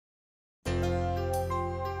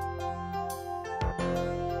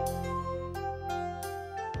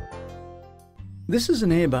This is an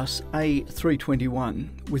Airbus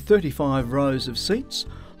A321 with 35 rows of seats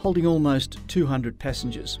holding almost 200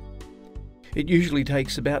 passengers. It usually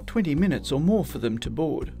takes about 20 minutes or more for them to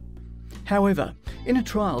board. However, in a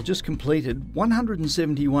trial just completed,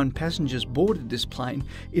 171 passengers boarded this plane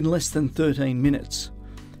in less than 13 minutes.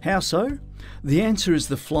 How so? The answer is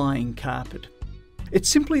the flying carpet. It's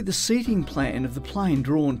simply the seating plan of the plane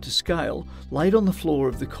drawn to scale, laid on the floor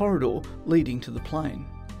of the corridor leading to the plane.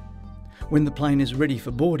 When the plane is ready for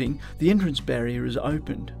boarding, the entrance barrier is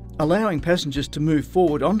opened, allowing passengers to move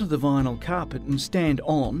forward onto the vinyl carpet and stand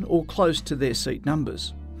on or close to their seat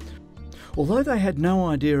numbers. Although they had no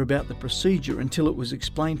idea about the procedure until it was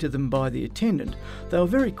explained to them by the attendant, they were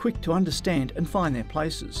very quick to understand and find their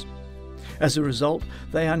places. As a result,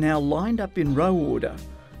 they are now lined up in row order,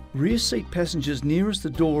 rear seat passengers nearest the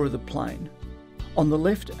door of the plane, on the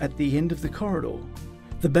left at the end of the corridor.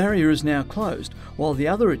 The barrier is now closed, while the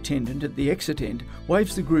other attendant at the exit end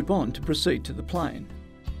waves the group on to proceed to the plane.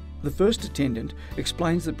 The first attendant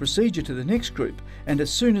explains the procedure to the next group, and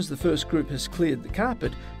as soon as the first group has cleared the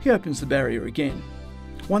carpet, he opens the barrier again.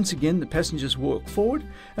 Once again, the passengers walk forward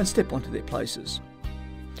and step onto their places.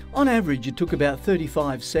 On average, it took about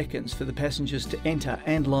 35 seconds for the passengers to enter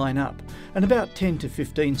and line up, and about 10 to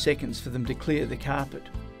 15 seconds for them to clear the carpet.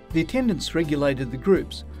 The attendants regulated the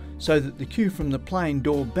groups so that the queue from the plane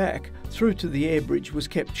door back through to the air bridge was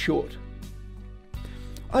kept short.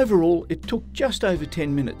 Overall, it took just over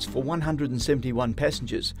 10 minutes for 171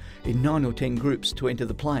 passengers in 9 or 10 groups to enter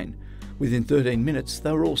the plane. Within 13 minutes,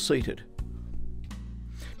 they were all seated.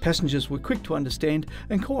 Passengers were quick to understand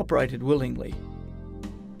and cooperated willingly.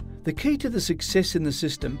 The key to the success in the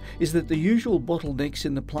system is that the usual bottlenecks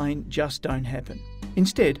in the plane just don't happen.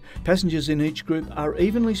 Instead, passengers in each group are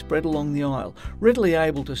evenly spread along the aisle, readily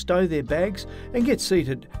able to stow their bags and get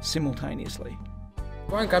seated simultaneously.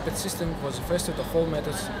 One carpet system was the first of all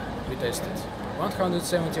methods we tested.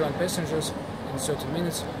 171 passengers in 30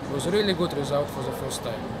 minutes was a really good result for the first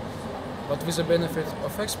time. But with the benefit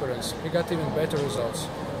of experience, we got even better results.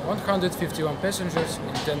 151 passengers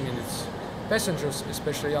in 10 minutes. Passengers,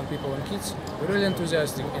 especially young people and kids, were really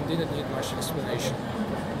enthusiastic and didn't need much explanation.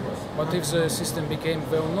 But if the system became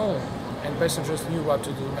well known and passengers knew what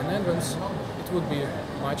to do in advance, it would be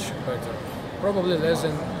much better. Probably less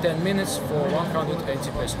than 10 minutes for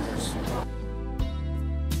 180 passengers.